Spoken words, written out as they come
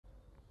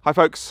Hi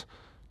folks,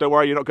 don't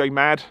worry, you're not going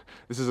mad.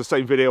 This is the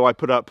same video I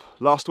put up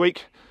last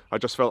week. I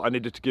just felt I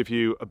needed to give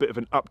you a bit of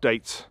an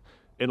update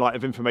in light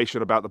of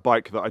information about the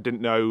bike that I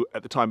didn't know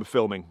at the time of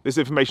filming. This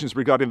information is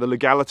regarding the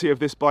legality of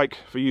this bike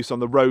for use on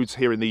the roads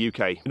here in the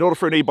UK. In order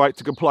for an e-bike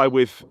to comply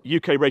with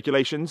UK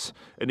regulations,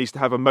 it needs to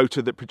have a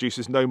motor that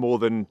produces no more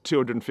than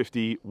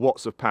 250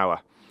 watts of power.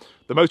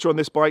 The motor on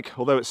this bike,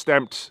 although it's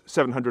stamped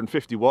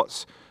 750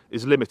 watts,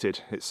 is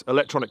limited. It's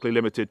electronically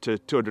limited to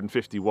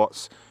 250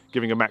 watts,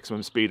 giving a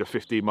maximum speed of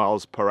 50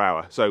 miles per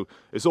hour. So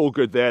it's all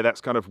good there,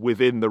 that's kind of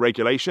within the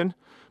regulation,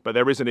 but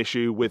there is an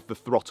issue with the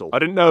throttle. I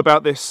didn't know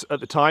about this at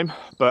the time,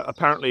 but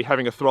apparently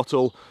having a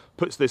throttle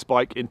puts this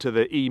bike into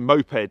the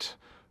e-moped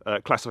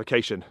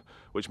classification,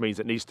 which means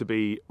it needs to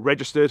be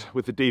registered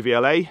with the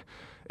DVLA,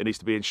 it needs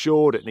to be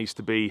insured, it needs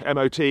to be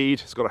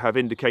MOT'd, it's got to have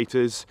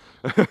indicators,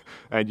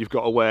 and you've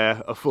got to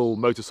wear a full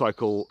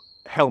motorcycle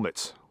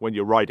helmet when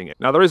you're riding it.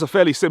 Now there is a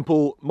fairly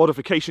simple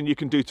modification you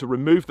can do to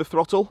remove the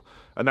throttle,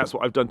 and that's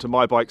what I've done to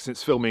my bike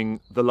since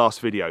filming the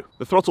last video.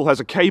 The throttle has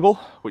a cable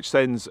which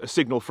sends a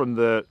signal from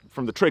the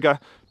trigger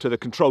to the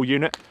control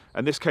unit,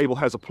 and this cable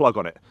has a plug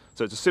on it.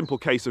 So it's a simple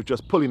case of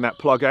just pulling that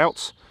plug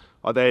out.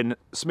 I then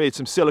smeared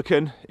some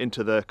silicone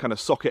into the kind of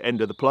socket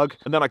end of the plug,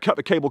 and then I cut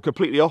the cable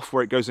completely off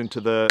where it goes into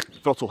the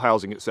throttle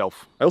housing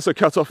itself. I also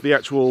cut off the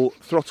actual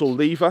throttle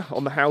lever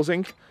on the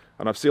housing,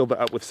 and I've sealed that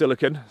up with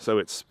silicone, so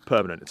it's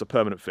permanent, it's a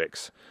permanent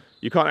fix.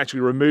 You can't actually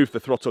remove the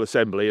throttle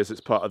assembly as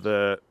it's part of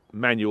the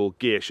manual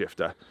gear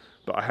shifter,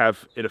 but I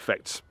have, in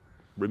effect,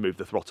 removed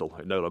the throttle.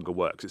 It no longer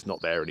works, it's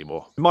not there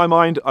anymore. In my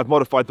mind, I've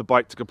modified the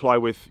bike to comply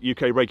with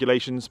UK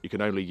regulations. You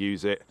can only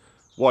use it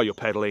while you're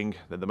pedaling,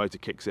 then the motor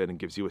kicks in and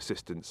gives you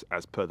assistance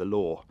as per the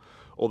law,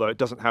 although it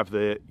doesn't have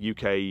the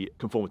UK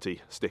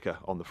conformity sticker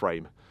on the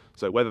frame.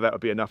 So whether that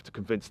would be enough to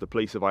convince the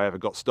police if I ever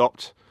got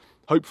stopped,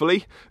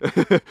 hopefully,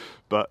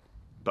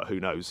 but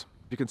who knows.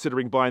 If you're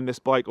considering buying this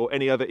bike or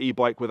any other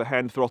e-bike with a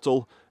hand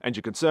throttle and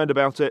you're concerned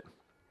about it,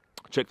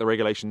 check the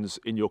regulations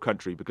in your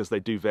country because they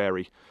do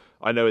vary.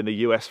 I know in the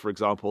US, for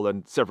example,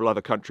 and several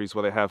other countries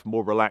where they have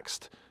more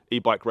relaxed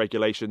e-bike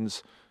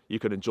regulations, you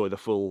can enjoy the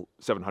full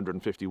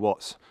 750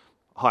 watts,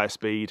 higher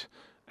speed,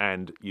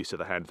 and use of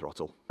the hand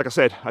throttle. Like I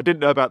said, I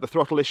didn't know about the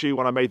throttle issue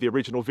when I made the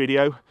original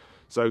video,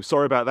 so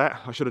sorry about that.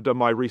 I should have done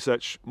my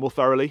research more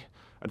thoroughly,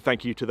 and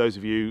thank you to those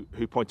of you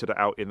who pointed it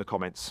out in the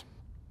comments.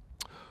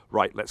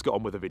 Right, let's get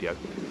on with the video.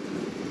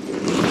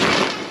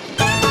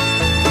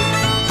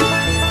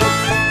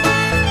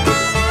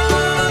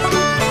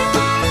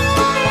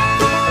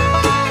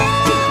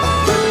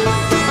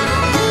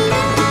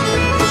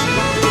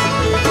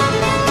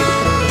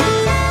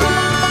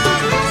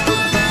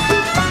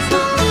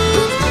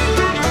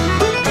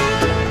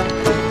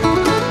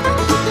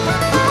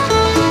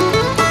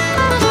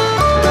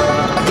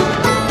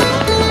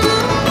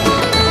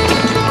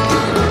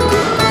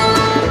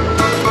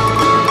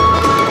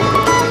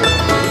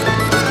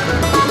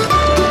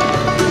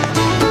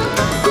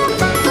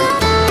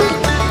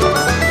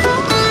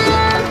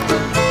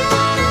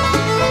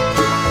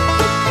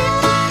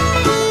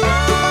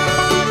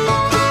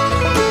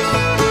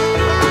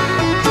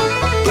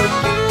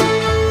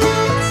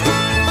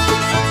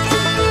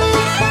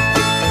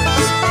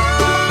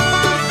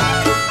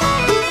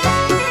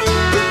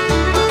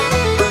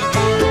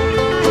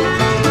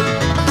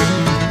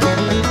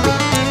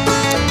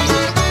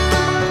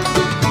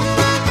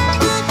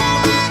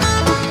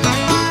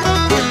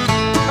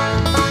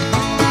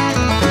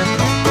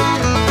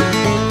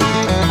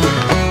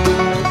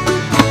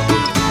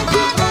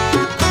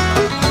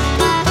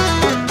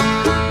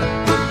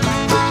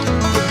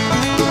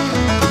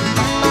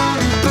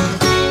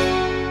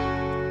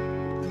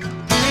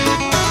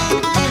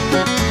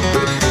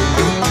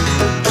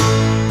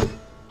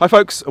 Hi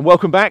folks, and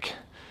welcome back.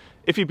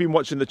 If you've been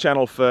watching the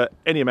channel for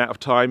any amount of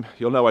time,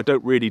 you'll know I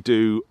don't really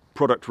do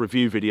product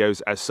review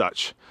videos as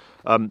such.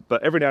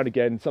 But every now and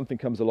again, something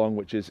comes along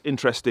which is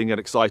interesting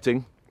and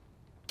exciting.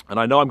 And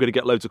I know I'm going to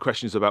get loads of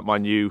questions about my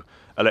new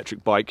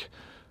electric bike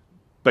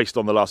based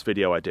on the last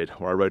video I did,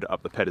 where I rode it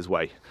up the Peddars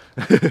Way.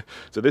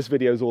 So this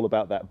video is all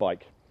about that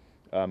bike.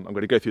 I'm going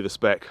to go through the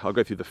spec, I'll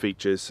go through the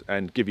features,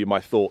 and give you my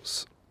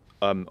thoughts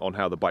on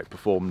how the bike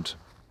performed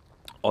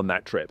on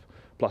that trip.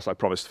 Plus, I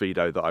promised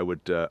Fiido that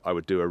I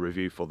would do a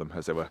review for them,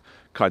 as they were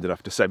kind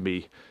enough to send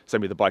me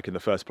the bike in the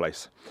first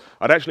place.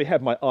 I'd actually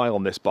had my eye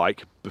on this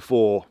bike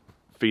before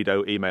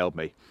Fiido emailed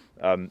me.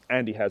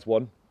 Andy has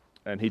one,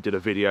 and he did a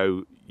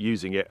video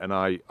using it, and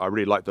I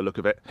really like the look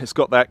of it. It's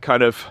got that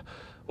kind of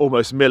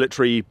almost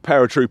military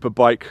paratrooper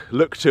bike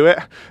look to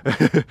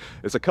it.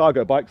 It's a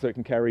cargo bike, so it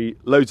can carry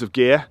loads of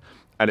gear,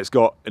 and it's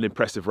got an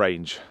impressive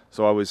range.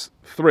 So I was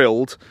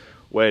thrilled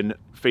when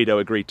Fiido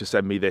agreed to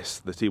send me this,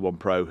 the T1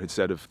 Pro,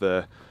 instead of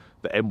the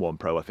M1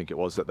 Pro, I think it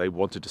was, that they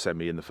wanted to send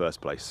me in the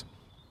first place.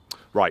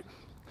 Right,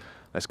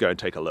 let's go and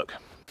take a look.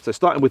 So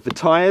starting with the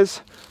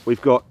tyres,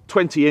 we've got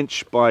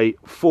 20-inch by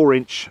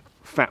 4-inch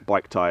fat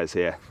bike tyres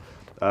here.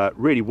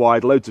 Really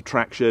wide, loads of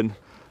traction,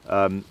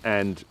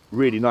 and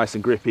really nice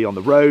and grippy on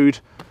the road.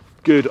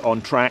 good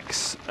on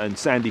tracks and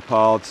sandy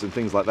paths and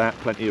things like that.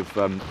 Plenty of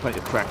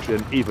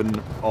traction, even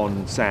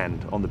on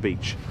sand on the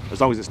beach. As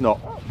long as it's not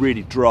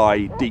really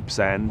dry, deep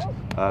sand,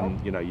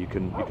 you know, you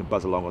can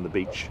buzz along on the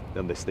beach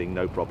on this thing,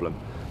 no problem.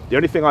 The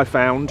only thing I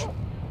found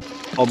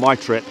on my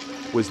trip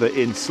was that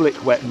in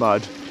slick, wet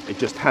mud, it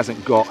just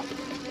hasn't got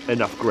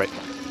enough grip.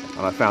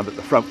 And I found that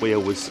the front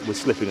wheel was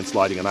slipping and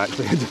sliding, and I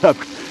actually ended up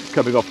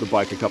coming off the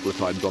bike a couple of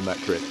times on that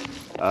trip.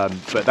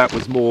 But that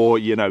was more,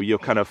 you know, your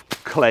kind of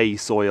clay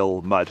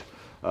soil mud,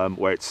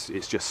 where it's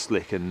just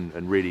slick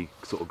and really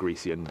sort of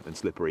greasy and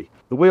slippery.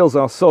 The wheels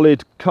are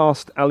solid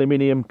cast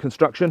aluminium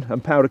construction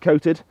and powder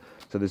coated,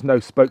 so there's no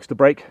spokes to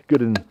brake.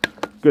 Good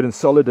and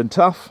solid and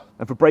tough.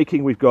 And for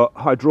braking, we've got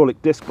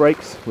hydraulic disc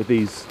brakes with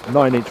these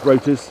 9-inch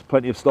rotors,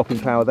 plenty of stopping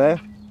power there.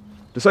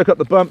 To soak up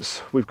the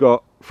bumps, we've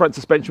got front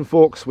suspension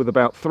forks with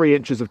about 3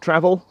 inches of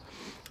travel,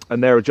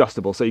 and they're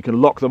adjustable, so you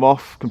can lock them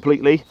off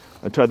completely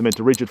and turn them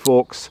into rigid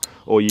forks,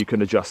 or you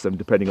can adjust them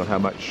depending on how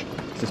much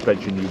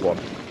suspension you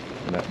want,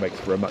 and that makes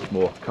for a much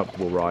more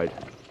comfortable ride.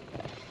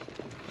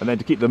 And then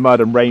to keep the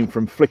mud and rain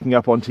from flicking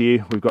up onto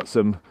you, we've got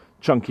some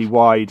chunky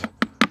wide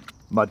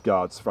mud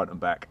guards front and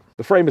back.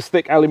 The frame is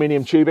thick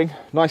aluminium tubing,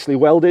 nicely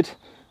welded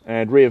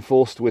and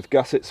reinforced with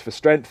gussets for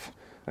strength.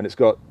 And it's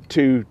got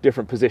 2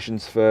 different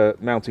positions for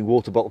mounting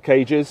water bottle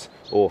cages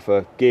or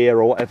for gear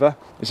or whatever.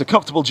 It's a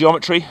comfortable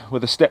geometry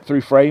with a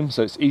step-through frame,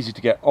 so it's easy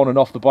to get on and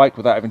off the bike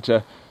without having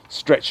to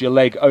stretch your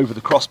leg over the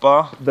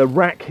crossbar. The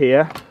rack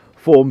here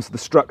forms the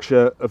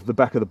structure of the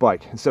back of the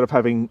bike. Instead of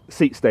having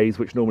seat stays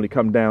which normally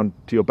come down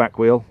to your back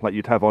wheel like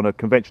you'd have on a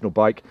conventional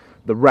bike,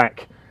 the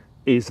rack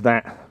is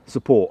that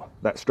support,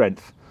 that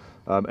strength,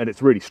 and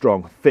it's really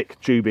strong, thick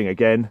tubing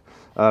again.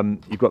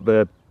 You've got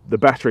the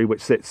battery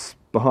which sits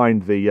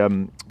behind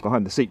the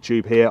seat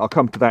tube here. I'll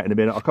come to that in a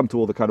minute. I'll come to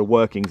all the kind of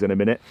workings in a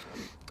minute.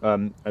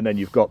 And then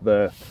you've got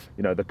the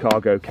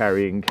cargo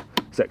carrying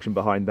section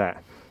behind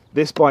that.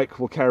 This bike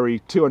will carry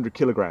 200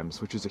 kilograms,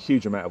 which is a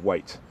huge amount of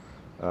weight,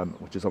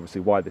 which is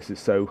obviously why this is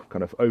so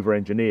kind of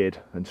over-engineered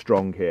and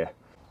strong here.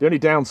 The only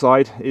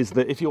downside is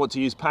that if you want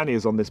to use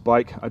panniers on this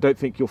bike, I don't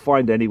think you'll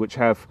find any which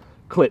have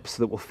clips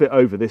that will fit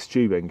over this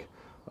tubing.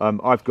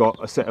 I've got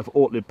a set of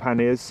Ortlib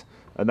panniers,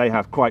 and they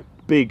have quite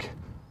big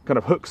kind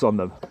of hooks on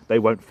them. They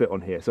won't fit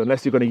on here. So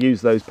unless you're going to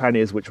use those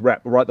panniers which wrap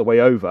right the way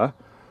over,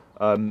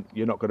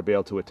 you're not going to be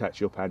able to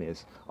attach your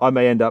panniers. I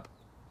may end up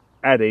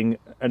adding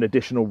an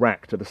additional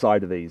rack to the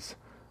side of these,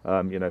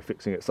 you know,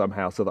 fixing it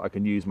somehow so that I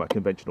can use my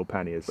conventional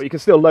panniers. But you can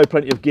still load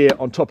plenty of gear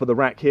on top of the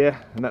rack here,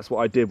 and that's what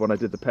I did when I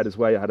did the Peddars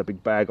Way. I had a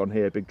big bag on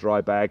here, a big dry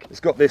bag. It's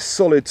got this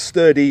solid,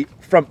 sturdy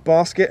front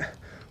basket,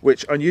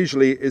 which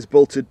unusually is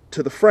bolted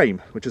to the frame,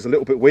 which is a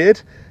little bit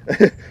weird.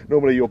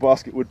 Normally your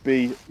basket would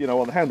be, you know,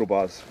 on the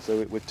handlebars, so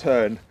it would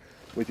turn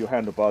with your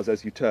handlebars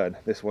as you turn.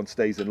 This one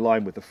stays in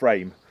line with the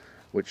frame,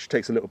 which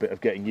takes a little bit of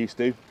getting used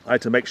to. I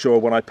had to make sure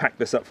when I packed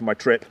this up for my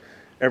trip,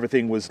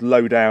 everything was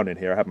low down in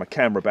here. I had my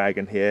camera bag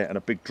in here and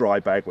a big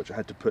dry bag, which I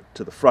had to put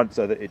to the front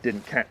so that it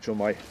didn't catch on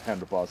my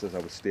handlebars as I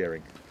was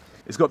steering.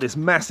 It's got this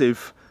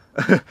massive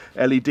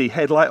LED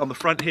headlight on the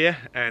front here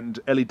and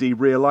LED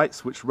rear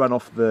lights which run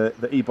off the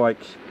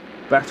e-bike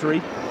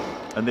battery,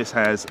 and this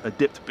has a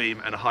dipped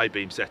beam and a high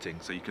beam setting,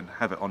 so you can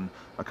have it on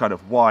a kind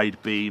of wide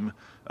beam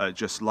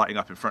just lighting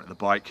up in front of the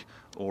bike,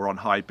 or on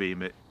high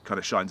beam it kind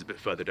of shines a bit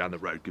further down the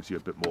road, gives you a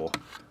bit more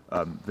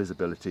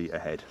visibility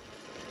ahead.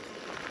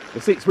 The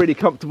seat's really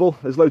comfortable,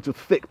 there's loads of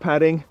thick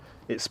padding,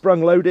 it's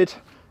sprung loaded,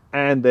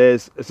 and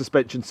there's a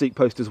suspension seat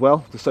post as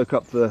well to soak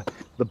up the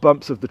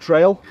bumps of the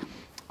trail.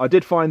 I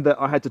did find that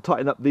I had to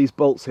tighten up these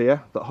bolts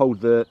here that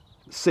hold the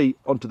seat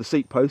onto the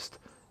seat post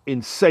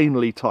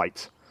insanely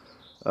tight.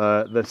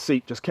 The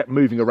seat just kept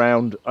moving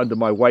around under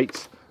my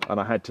weight, and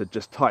I had to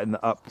just tighten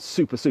that up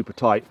super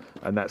tight,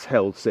 and that's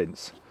held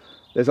since.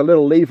 There's a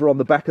little lever on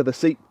the back of the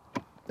seat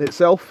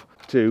itself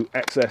to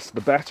access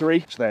the battery,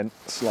 which then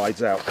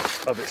slides out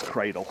of its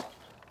cradle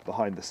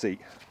behind the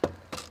seat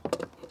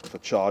for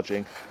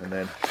charging, and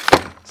then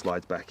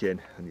slides back in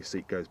and your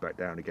seat goes back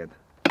down again.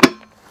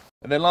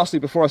 And then lastly,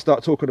 before I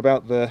start talking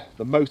about the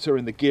motor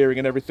and the gearing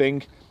and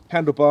everything,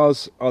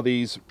 handlebars are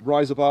these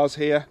riser bars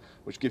here,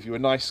 which give you a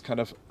nice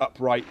kind of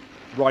upright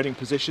riding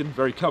position,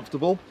 very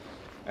comfortable.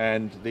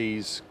 And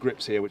these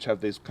grips here, which have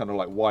these kind of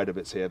like wider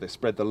bits here, they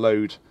spread the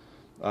load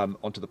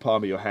onto the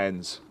palm of your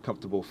hands,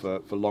 comfortable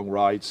for long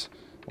rides.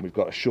 And we've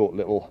got a short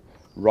little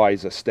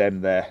riser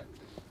stem there,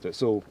 so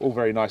it's all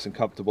very nice and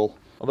comfortable.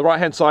 On the right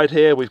hand side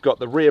here, we've got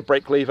the rear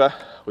brake lever,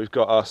 we've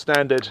got our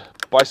standard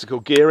bicycle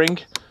gearing,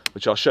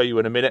 which I'll show you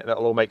in a minute.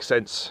 That'll all make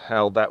sense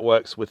how that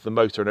works with the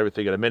motor and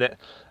everything in a minute.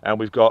 And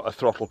we've got a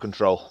throttle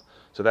control,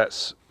 so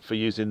that's for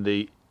using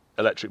the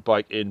electric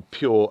bike in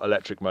pure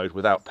electric mode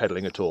without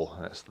pedaling at all.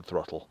 That's the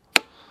throttle.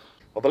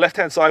 On the left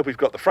hand side, we've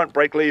got the front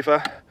brake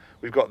lever,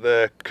 we've got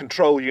the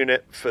control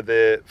unit for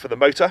the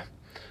motor,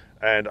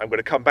 and I'm going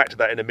to come back to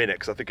that in a minute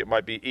because I think it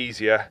might be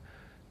easier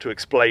to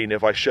explain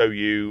if I show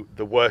you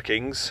the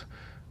workings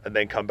and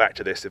then come back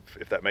to this,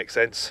 if that makes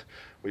sense.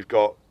 We've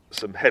got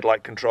some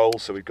headlight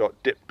controls, so we've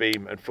got dip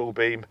beam and full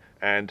beam,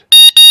 and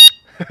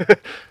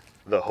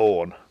the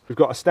horn. We've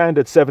got a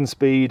standard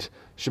 7-speed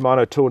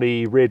Shimano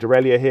Tawny rear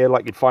derailleur here,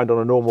 like you'd find on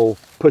a normal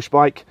push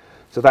bike.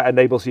 So that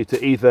enables you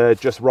to either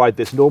just ride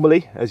this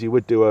normally, as you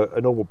would do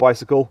a normal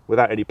bicycle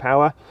without any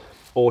power,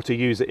 or to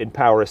use it in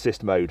power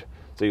assist mode.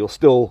 So you'll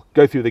still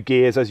go through the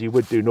gears as you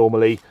would do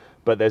normally,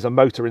 but there's a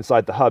motor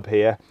inside the hub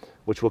here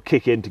which will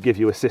kick in to give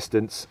you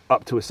assistance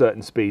up to a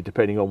certain speed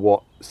depending on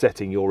what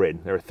setting you're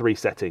in. There are 3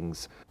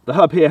 settings. The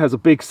hub here has a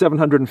big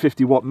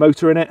 750 watt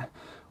motor in it,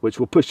 which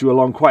will push you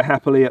along quite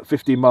happily at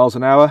 15 miles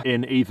an hour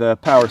in either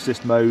power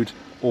assist mode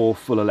or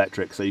full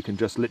electric. So you can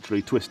just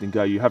literally twist and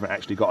go. You haven't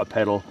actually got a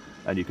pedal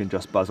and you can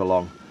just buzz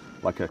along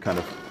like a kind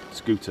of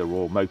scooter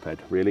or moped,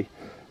 really.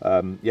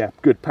 Yeah,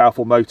 good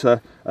powerful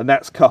motor, and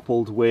that's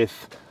coupled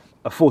with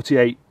a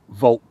 48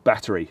 volt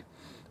battery.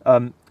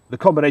 The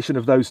combination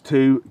of those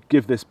two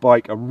give this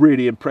bike a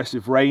really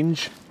impressive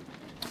range.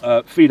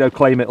 Fiido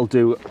claim it'll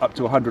do up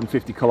to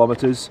 150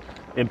 kilometers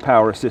in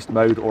power assist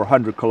mode or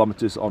 100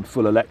 kilometers on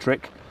full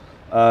electric.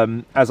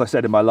 As I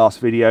said in my last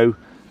video,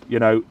 you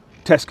know,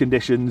 test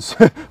conditions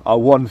are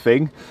one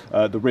thing,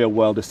 the real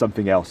world is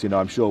something else. You know,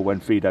 I'm sure when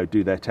Fiido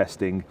do their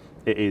testing,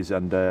 it is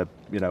under,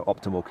 you know,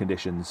 optimal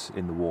conditions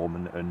in the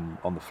warm and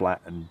on the flat,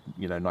 and,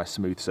 you know, nice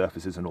smooth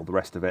surfaces and all the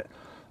rest of it.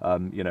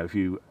 You know, if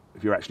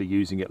you're actually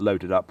using it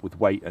loaded up with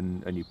weight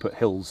and you put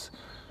hills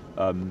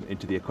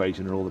into the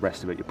equation and all the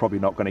rest of it, you're probably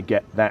not going to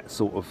get that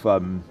sort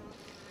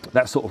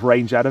of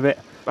range out of it.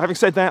 But having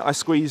said that, I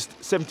squeezed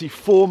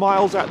 74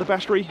 miles out of the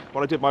battery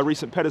when I did my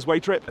recent Peddars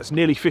Way trip. That's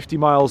nearly 50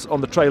 miles on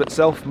the trail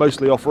itself,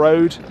 mostly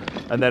off-road,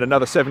 and then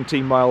another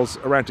 17 miles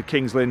around to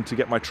King's Lynn to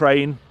get my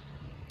train,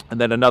 and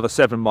then another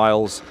 7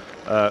 miles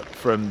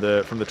from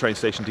the train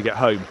station to get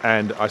home.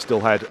 And I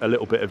still had a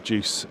little bit of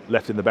juice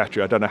left in the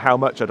battery. I don't know how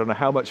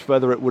much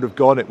further it would have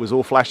gone. It was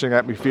all flashing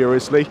at me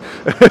furiously,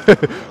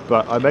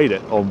 but I made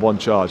it on one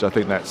charge. I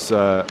think that's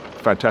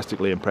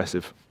fantastically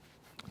impressive.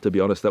 To be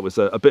honest, that was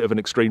a bit of an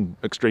extreme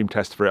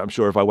test for it. I'm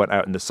sure if I went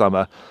out in the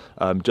summer,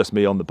 just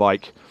me on the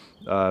bike,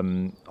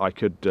 I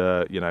could,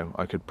 you know,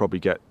 I could probably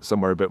get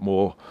somewhere a bit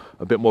more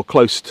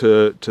close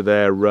to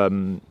their,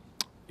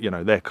 you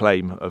know, their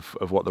claim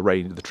of what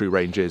the true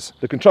range is.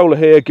 The controller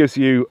here gives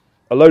you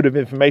a load of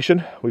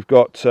information. We've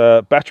got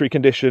battery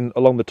condition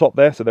along the top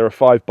there, so there are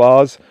 5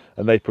 bars,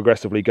 and they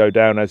progressively go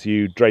down as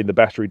you drain the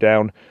battery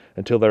down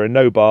until there are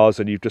no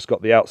bars, and you've just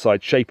got the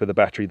outside shape of the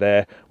battery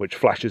there which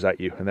flashes at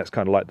you, and that's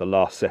kind of like the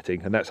last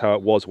setting, and that's how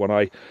it was when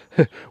I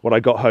when I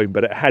got home.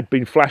 But it had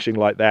been flashing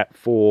like that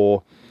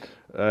for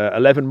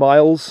 11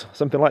 miles,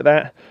 something like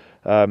that.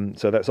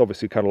 So that's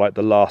obviously kind of like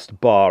the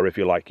last bar, if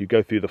you like. You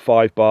go through the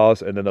 5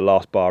 bars, and then the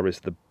last bar is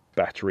the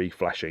battery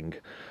flashing.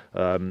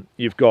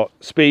 You've got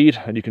speed,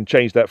 and you can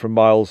change that from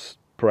miles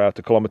per hour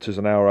to kilometers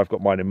an hour. I've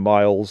got mine in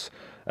miles,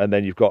 and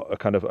then you've got a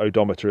kind of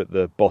odometer at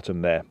the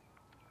bottom there.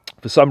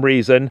 For some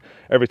reason,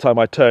 every time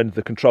I turned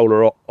the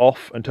controller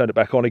off and turned it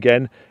back on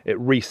again, it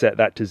reset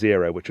that to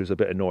 0, which was a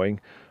bit annoying.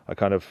 I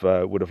kind of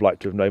would have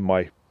liked to have known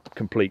my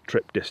complete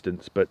trip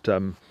distance, but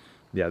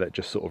yeah, that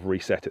just sort of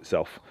reset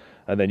itself.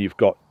 And then you've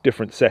got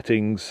different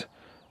settings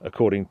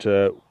according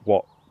to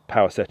what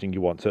power setting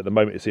you want. So at the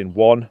moment it's in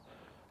 1.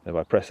 If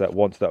I press that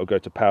once, that'll go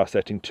to power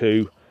setting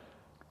 2,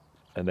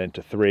 and then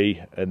to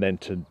 3, and then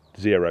to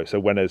 0. So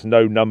when there's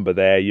no number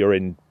there, you're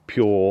in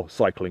pure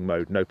cycling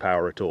mode, no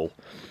power at all.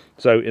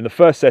 So in the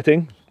first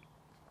setting,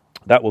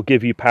 that will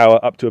give you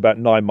power up to about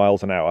 9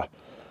 miles an hour,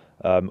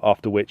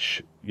 after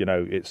which, you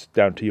know, it's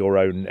down to your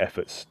own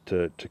efforts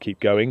to keep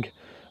going.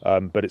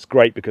 But it's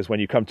great because when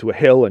you come to a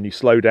hill and you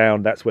slow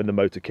down, that's when the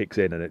motor kicks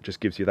in, and it just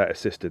gives you that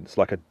assistance,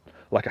 like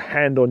a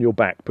hand on your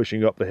back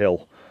pushing you up the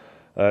hill.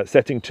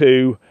 Setting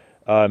 2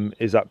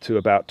 is up to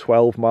about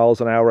 12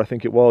 miles an hour, I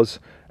think it was,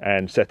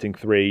 and setting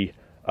 3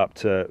 up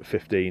to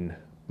 15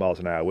 miles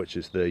an hour, which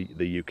is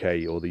the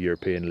UK or the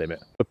European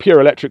limit. For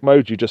pure electric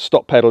mode, you just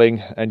stop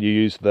pedaling and you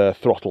use the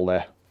throttle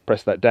there.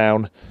 Press that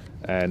down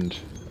and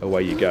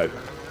away you go.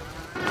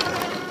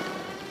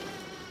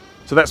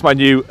 So that's my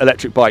new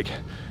electric bike.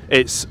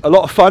 It's a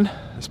lot of fun,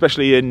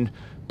 especially in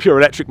pure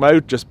electric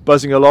mode, just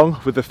buzzing along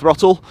with the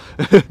throttle,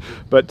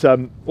 but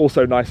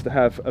also nice to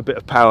have a bit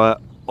of power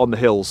on the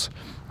hills.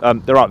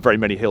 There aren't very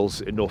many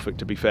hills in Norfolk,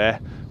 to be fair,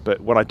 but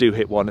when I do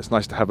hit one, it's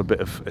nice to have a bit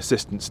of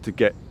assistance to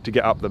get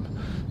up them,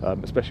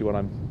 especially when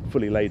I'm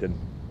fully laden.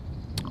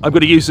 I'm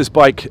going to use this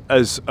bike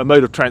as a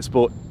mode of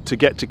transport to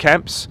get to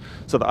camps,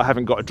 so that I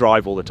haven't got to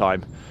drive all the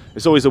time.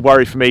 It's always a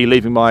worry for me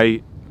leaving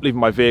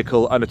my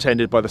vehicle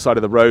unattended by the side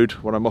of the road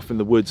when I'm off in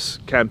the woods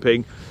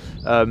camping,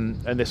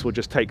 and this will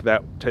just take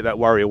that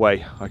worry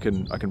away. I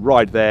can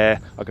ride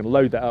there, I can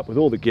load that up with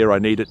all the gear I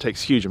need. It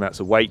takes huge amounts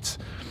of weight.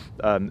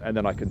 And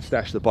then I can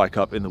stash the bike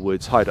up in the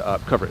woods, hide it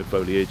up, cover it with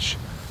foliage,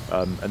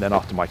 and then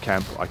after my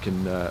camp I can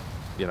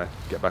you know,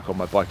 get back on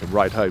my bike and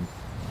ride home,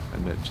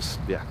 and just,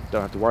 yeah,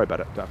 don't have to worry about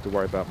it. Don't have to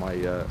worry about my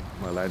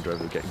my Land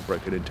Rover getting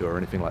broken into or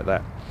anything like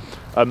that.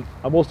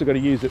 I'm also going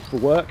to use it for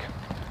work.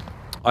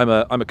 I'm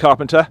a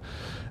carpenter,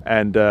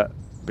 and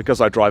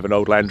because I drive an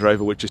old Land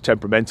Rover which is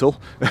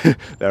temperamental,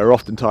 there are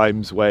often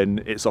times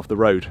when it's off the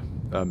road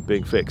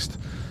being fixed.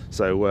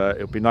 So it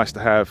would be nice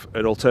to have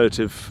an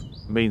alternative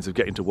means of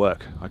getting to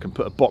work. I can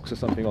put a box or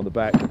something on the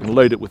back, I can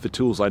load it with the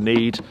tools I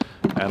need,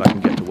 and I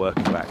can get to work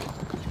and back.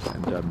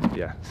 And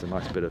yeah, it's a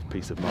nice bit of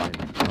peace of mind,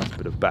 a nice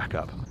bit of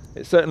backup.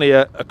 It's certainly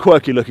a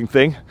quirky looking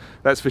thing,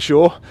 that's for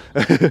sure,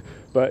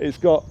 but it's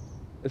got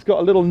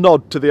a little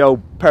nod to the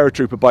old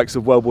paratrooper bikes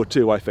of World War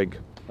II, I think.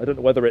 I don't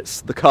know whether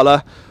it's the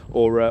colour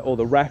or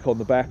the rack on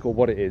the back or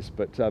what it is,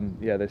 but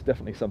yeah, there's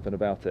definitely something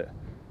about it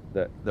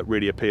that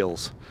really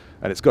appeals.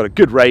 And it's got a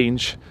good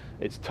range,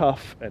 it's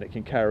tough, and it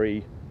can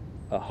carry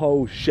a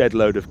whole shed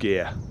load of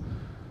gear.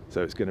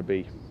 So it's going to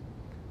be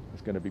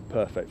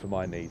perfect for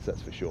my needs,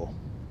 that's for sure.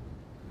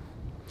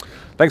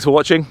 Thanks for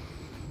watching,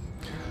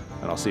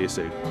 and I'll see you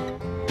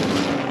soon.